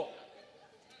go.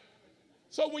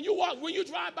 So when you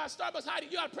drive by Starbucks,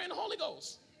 you got to pray in the Holy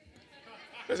Ghost.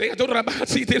 You do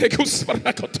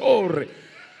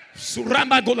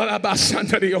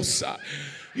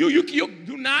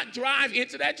not drive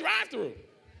into that drive-thru.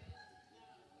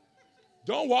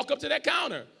 Don't walk up to that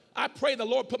counter. I pray the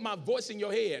Lord put my voice in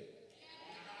your head.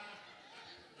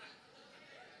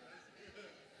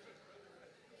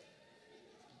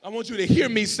 I want you to hear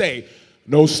me say,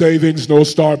 no savings, no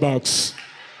Starbucks.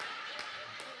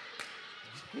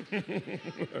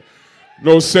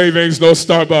 No savings, no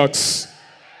Starbucks.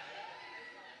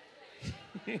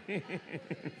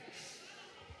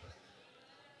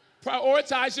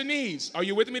 Prioritize your needs. Are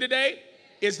you with me today?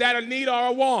 Is that a need or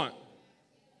a want?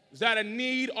 Is that a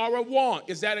need or a want?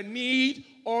 Is that a need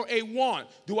or a want?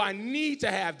 Do I need to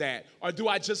have that or do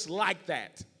I just like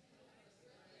that?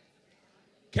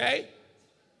 Okay?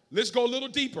 Let's go a little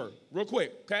deeper real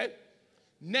quick, okay?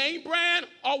 Name brand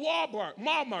or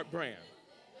Walmart brand?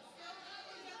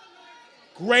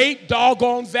 Great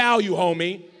doggone value,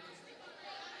 homie.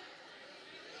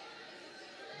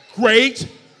 Great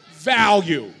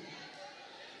value.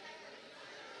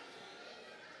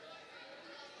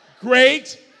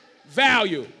 Great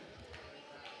value.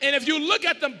 And if you look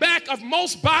at the back of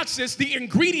most boxes, the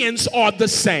ingredients are the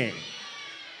same.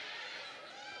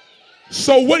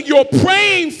 So what you're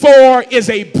praying for is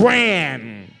a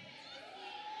brand.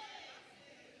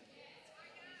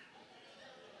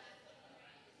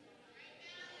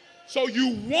 So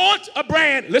you want a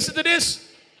brand. Listen to this.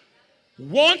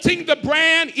 Wanting the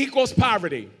brand equals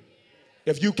poverty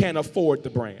if you can't afford the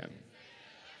brand.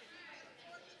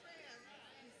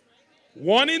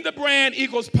 Wanting the brand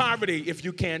equals poverty if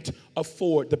you can't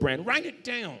afford the brand. Write it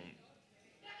down.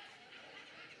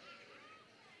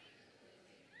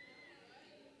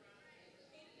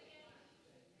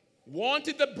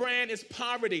 Wanting the brand is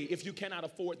poverty if you cannot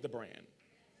afford the brand.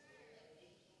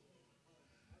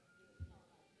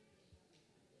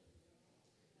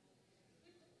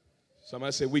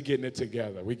 Somebody say, we getting it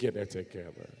together. We getting it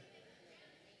together.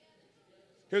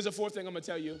 Here's the fourth thing I'm going to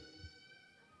tell you.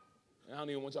 I don't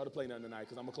even want y'all to play nothing tonight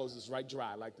because I'm going to close this right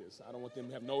dry like this. I don't want them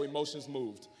to have no emotions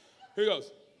moved. Here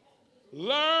goes.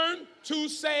 Learn to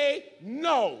say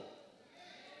no.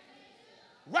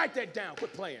 Write that down.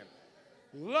 Quit playing.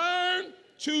 Learn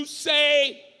to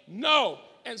say no.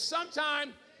 And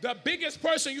sometimes the biggest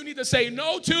person you need to say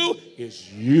no to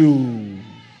is you.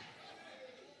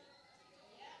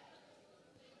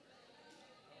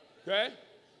 Okay?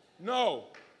 No.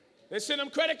 They send them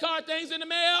credit card things in the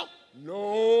mail?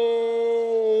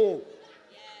 No.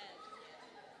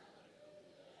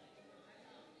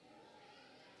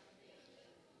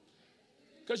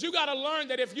 Because you got to learn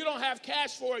that if you don't have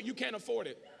cash for it, you can't afford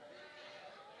it.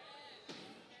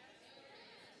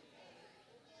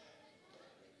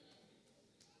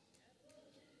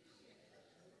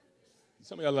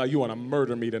 Some of y'all are like, you want to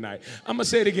murder me tonight. I'm going to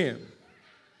say it again.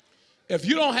 If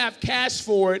you don't have cash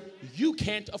for it, you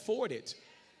can't afford it.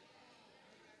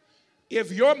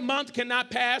 If your month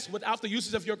cannot pass without the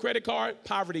uses of your credit card,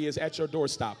 poverty is at your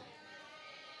doorstep.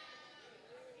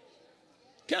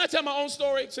 Can I tell my own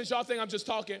story since y'all think I'm just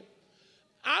talking?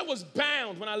 I was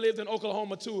bound when I lived in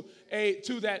Oklahoma to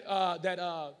that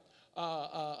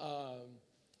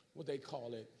what they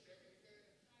call it,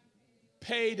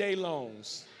 payday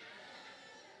loans.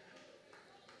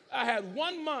 I had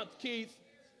 1 month, Keith,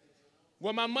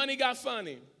 where my money got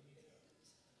funny.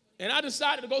 And I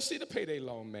decided to go see the payday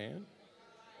loan man.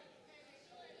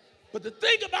 But the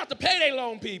thing about the payday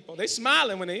loan people, they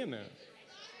smiling when they're in there.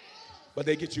 But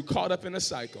they get you caught up in a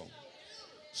cycle.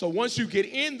 So once you get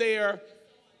in there,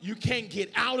 you can't get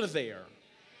out of there.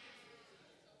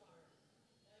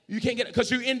 You can't get it because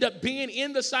you end up being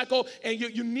in the cycle and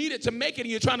you need it to make it.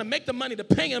 And you're trying to make the money to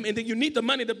pay them. And then you need the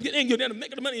money to get in. You're then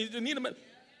making the money. You need the money.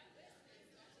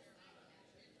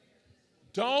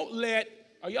 Don't let,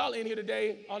 are y'all in here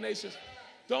today, All Nations?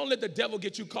 Don't let the devil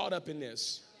get you caught up in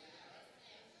this.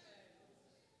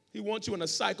 He wants you in a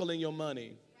cycle in your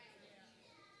money.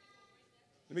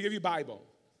 Let me give you a Bible.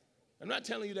 I'm not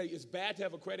telling you that it's bad to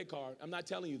have a credit card. I'm not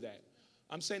telling you that.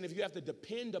 I'm saying if you have to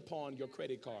depend upon your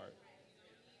credit card,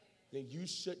 then you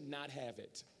should not have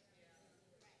it.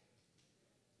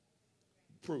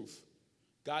 Proof.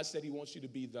 God said he wants you to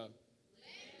be the lender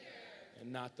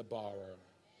and not the borrower.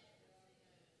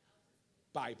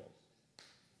 Bible.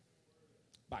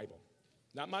 Bible.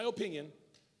 Not my opinion,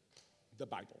 the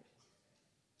Bible.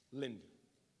 Lend.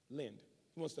 Lend.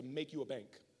 He wants to make you a bank.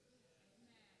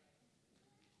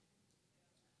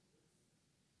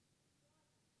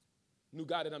 New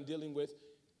guy that I'm dealing with,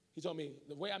 he told me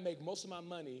the way I make most of my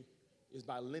money is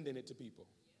by lending it to people.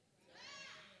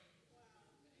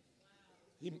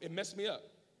 It messed me up.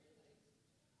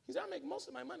 He said, I make most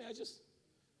of my money, I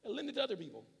lend it to other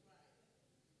people.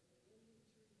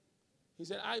 He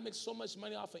said, I make so much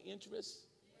money off of interest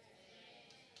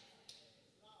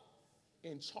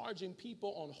and charging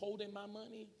people on holding my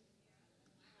money.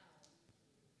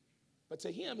 But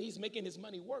to him, he's making his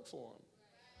money work for him.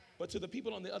 But to the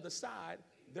people on the other side,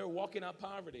 they're walking out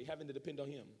poverty, having to depend on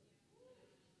him.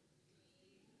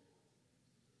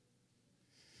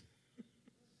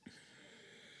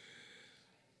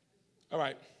 All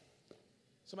right.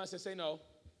 Somebody said, say no.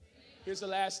 Here's the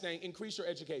last thing. Increase your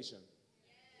education.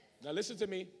 Now listen to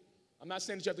me. I'm not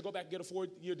saying that you have to go back and get a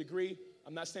 4-year degree.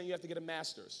 I'm not saying you have to get a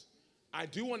master's. I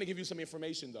do want to give you some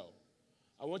information, though.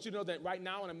 I want you to know that right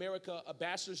now in America, a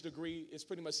bachelor's degree is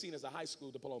pretty much seen as a high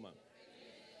school diploma.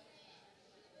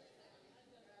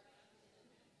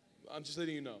 I'm just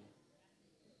letting you know.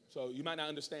 So you might not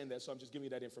understand that, so I'm just giving you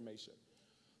that information.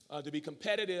 To be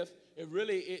competitive,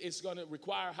 it's going to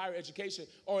require higher education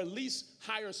or at least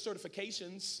higher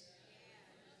certifications.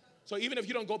 So even if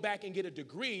you don't go back and get a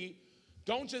degree,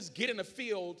 don't just get in the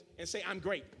field and say, I'm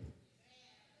great.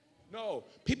 No,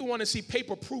 people want to see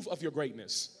paper proof of your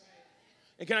greatness.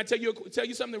 And can I tell you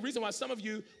something? The reason why some of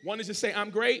you want to just say, I'm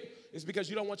great, is because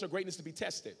you don't want your greatness to be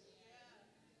tested.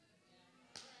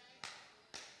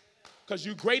 Because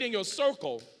you're great in your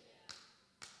circle.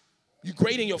 You're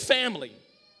great in your family.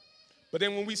 But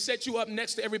then when we set you up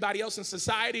next to everybody else in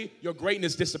society, your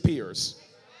greatness disappears.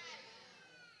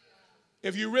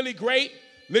 If you're really great,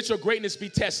 let your greatness be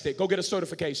tested. Go get a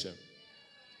certification.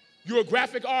 You're a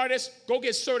graphic artist, go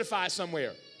get certified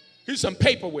somewhere. Here's some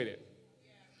paper with it.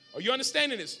 Are you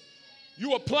understanding this?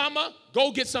 You a plumber,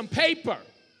 go get some paper.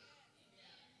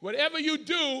 Whatever you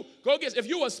do, if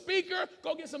you're a speaker,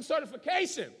 go get some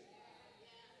certification.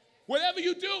 Whatever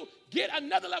you do, get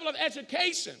another level of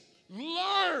education.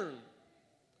 Learn.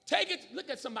 Take it, look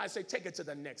at somebody and say, take it to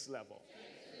the next level.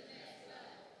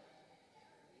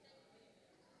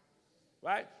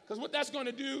 Right? Because what that's going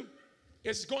to do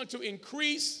is going to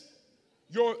increase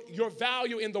your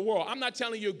value in the world. I'm not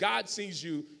telling you God sees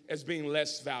you as being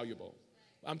less valuable.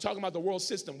 I'm talking about the world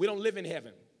system. We don't live in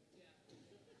heaven.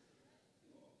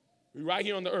 We're right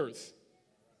here on the earth.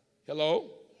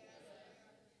 Hello?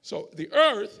 So the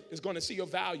earth is going to see your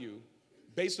value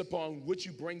based upon what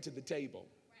you bring to the table.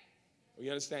 Are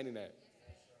you understanding that?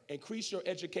 Increase your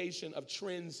education of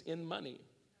trends in money.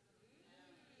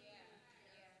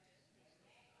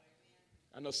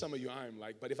 I know some of you I'm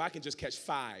like, but if I can just catch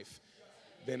 5,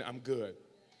 then I'm good.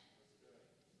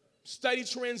 Study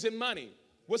trends in money.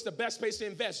 What's the best place to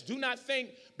invest? Do not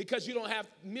think because you don't have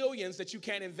millions that you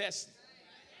can't invest.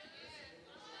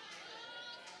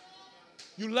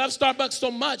 You love Starbucks so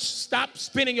much, stop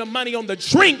spending your money on the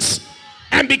drinks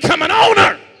and become an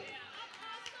owner.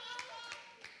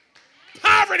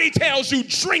 Poverty tells you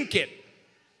drink it.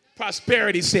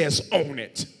 Prosperity says own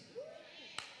it.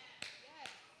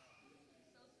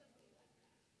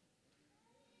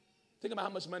 Think about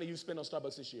how much money you spent on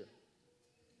Starbucks this year.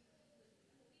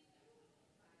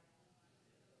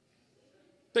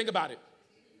 Think about it.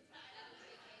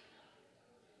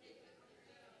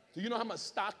 Do you know how much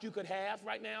stock you could have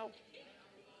right now?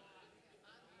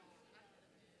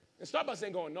 And Starbucks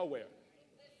ain't going nowhere.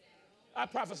 I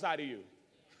prophesy to you.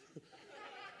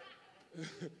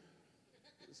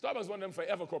 Starbucks is one of them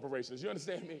forever corporations. You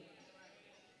understand me?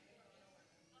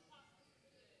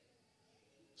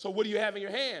 So what do you have in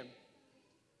your hand?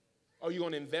 Are you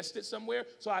going to invest it somewhere?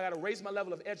 So I got to raise my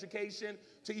level of education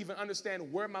to even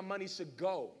understand where my money should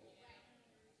go.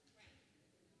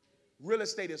 Real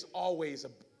estate is always a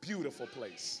beautiful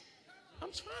place. I'm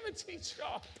trying to teach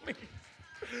y'all, please.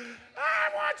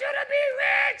 I want you to be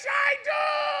rich. I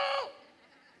do.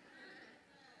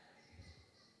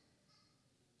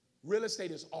 Real estate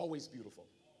is always beautiful.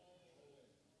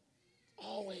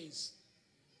 Always.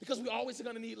 Because we always are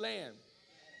going to need land.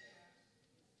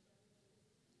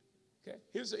 Okay,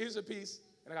 here's a piece,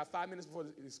 and I got 5 minutes before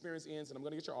the experience ends, and I'm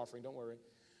going to get your offering. Don't worry.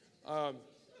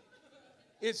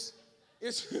 It's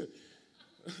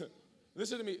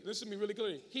listen to me really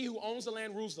clearly. He who owns the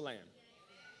land rules the land.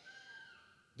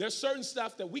 There's certain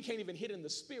stuff that we can't even hit in the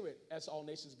spirit as all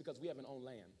nations because we haven't owned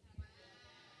land.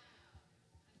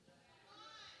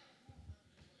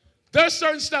 There's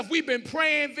certain stuff we've been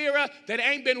praying, Vera, that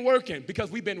ain't been working because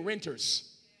we've been renters.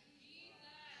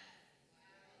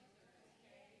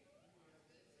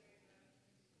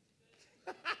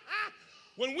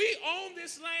 When we own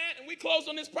this land and we close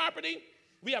on this property,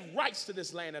 we have rights to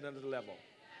this land at another level.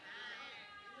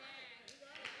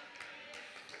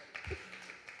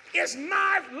 It's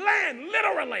my land,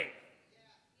 literally.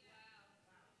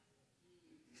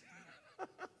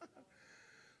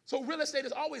 So real estate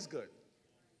is always good.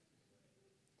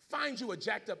 Find you a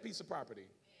jacked up piece of property.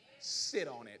 Sit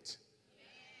on it.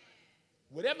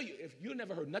 If you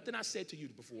never heard nothing I said to you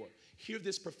before, hear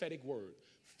this prophetic word.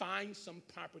 Find some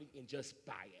property and just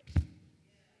buy it.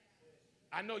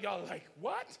 I know y'all are like,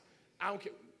 what? I don't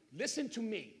care. Listen to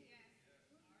me.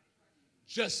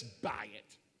 Just buy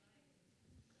it.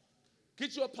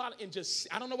 Get you a plot and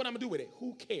I don't know what I'm going to do with it.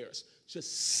 Who cares?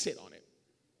 Just sit on it.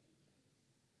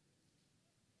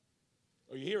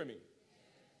 Are you hearing me?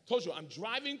 Told you, I'm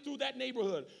driving through that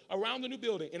neighborhood around the new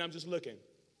building, and I'm just looking.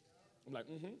 I'm like,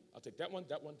 I'll take that one, and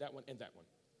that one.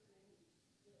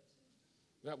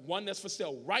 We have one that's for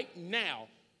sale right now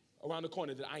around the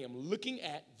corner that I am looking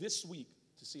at this week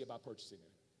to see about purchasing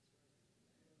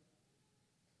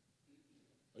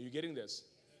it. Are you getting this?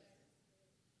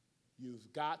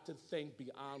 You've got to think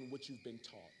beyond what you've been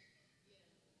taught.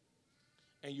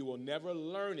 And you will never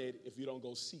learn it if you don't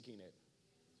go seeking it.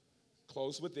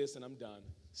 Close with this and I'm done.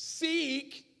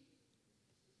 Seek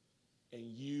and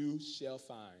you shall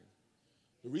find.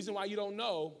 The reason why you don't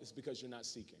know is because you're not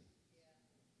seeking.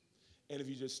 And if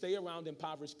you just stay around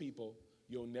impoverished people,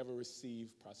 you'll never receive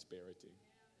prosperity.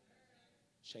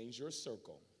 Change your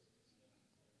circle.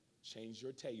 Change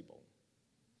your table.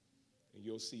 And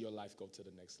you'll see your life go to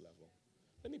the next level.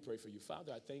 Let me pray for you.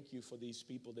 Father, I thank you for these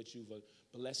people that you've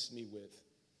blessed me with,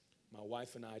 my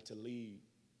wife and I, to lead.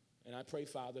 And I pray,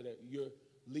 Father, that you're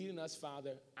leading us,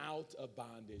 Father, out of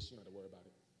bondage. You don't have to worry about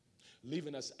it.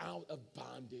 Leaving us out of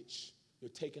bondage. You're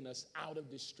taking us out of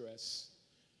distress.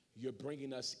 You're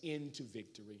bringing us into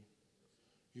victory.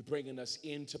 You're bringing us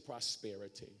into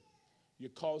prosperity. You're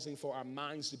causing for our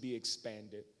minds to be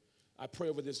expanded. I pray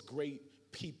over this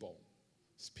great people,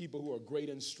 this people who are great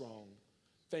and strong.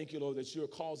 Thank you, Lord, that you're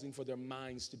causing for their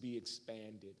minds to be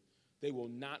expanded. They will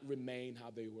not remain how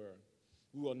they were.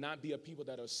 We will not be a people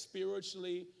that are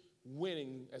spiritually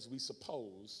winning as we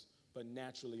suppose, but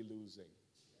naturally losing.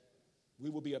 We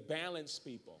will be a balanced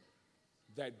people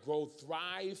that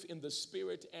thrive in the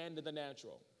spirit and in the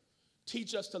natural.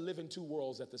 Teach us to live in two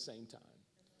worlds at the same time.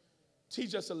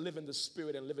 Teach us to live in the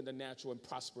spirit and live in the natural and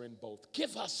prosper in both.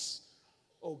 Give us,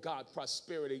 oh God,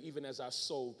 prosperity even as our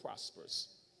soul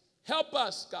prospers. Help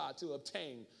us, God, to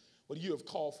obtain what you have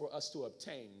called for us to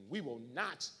obtain. We will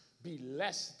not be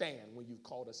less than when you've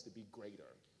called us to be greater.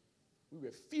 We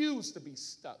refuse to be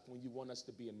stuck when you want us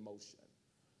to be in motion.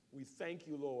 We thank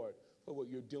you, Lord, for what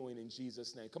you're doing in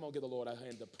Jesus' name. Come on, give the Lord a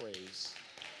hand of praise.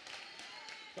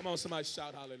 Come on, somebody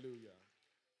shout hallelujah.